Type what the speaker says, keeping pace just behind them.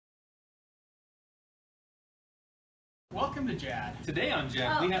Welcome to JADD. Today on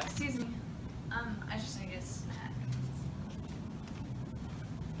JADD we have... excuse me. I just need a snack.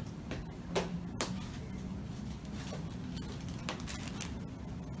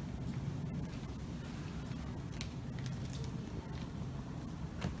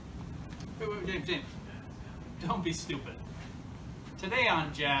 Wait, James. Don't be stupid. Today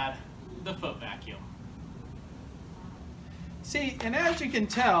on JADD, the foot vacuum. See, and as you can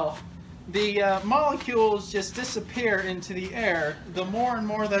tell, the molecules just disappear into the air the more and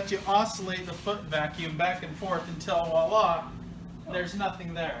more that you oscillate the foot vacuum back and forth until, voila, there's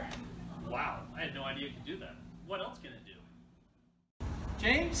nothing there. Wow, I had no idea you could do that. What else can it do?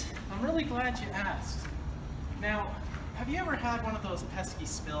 James, I'm really glad you asked. Now, have you ever had one of those pesky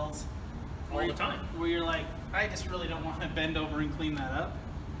spills? All the time. Where you're like, I just really don't want to bend over and clean that up?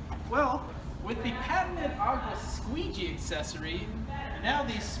 Well, with the patented Agua squeegee accessory, now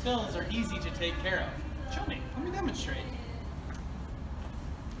these spills are easy to take care of. Show me. Let me demonstrate.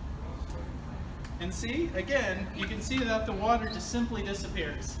 And see, again, you can see that the water just simply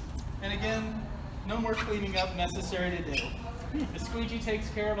disappears. And again, no more cleaning up necessary to do. The squeegee takes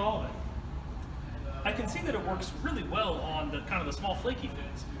care of all of it. I can see that it works really well on the kind of the small flaky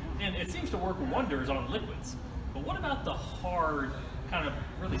foods, and it seems to work wonders on liquids. But what about the hard, kind of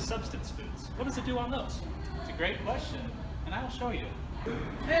really substance foods? What does it do on those? It's a great question, and I'll show you.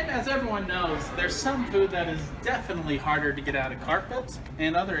 And as everyone knows, there's some food that is definitely harder to get out of carpets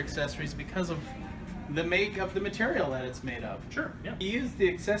and other accessories because of the make of the material that it's made of. Sure, yeah. We use the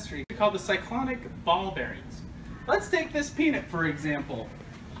accessory called the cyclonic ball bearings. Let's take this peanut for example.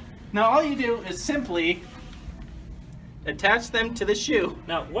 Now all you do is simply attach them to the shoe.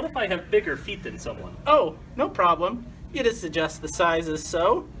 Now, what if I have bigger feet than someone? Oh, no problem. You just adjust the sizes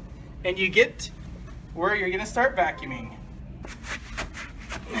so, and you get where you're gonna start vacuuming.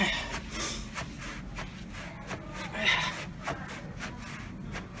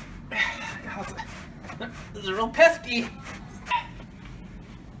 This is real pesky.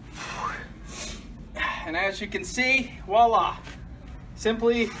 And as you can see, voila,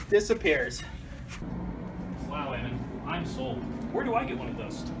 simply disappears. Wow, Evan, I'm sold. Where do I get one of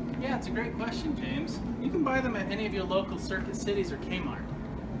those? Yeah, it's a great question, James. You can buy them at any of your local Circuit Cities or Kmart.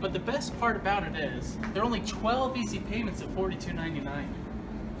 But the best part about it is, they're only 12 easy payments at $42.99.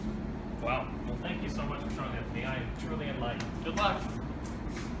 Wow, well thank you so much for showing that to me. I am truly enlightened. Good luck.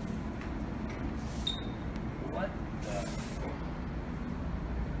 What the?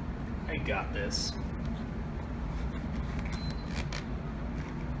 I got this.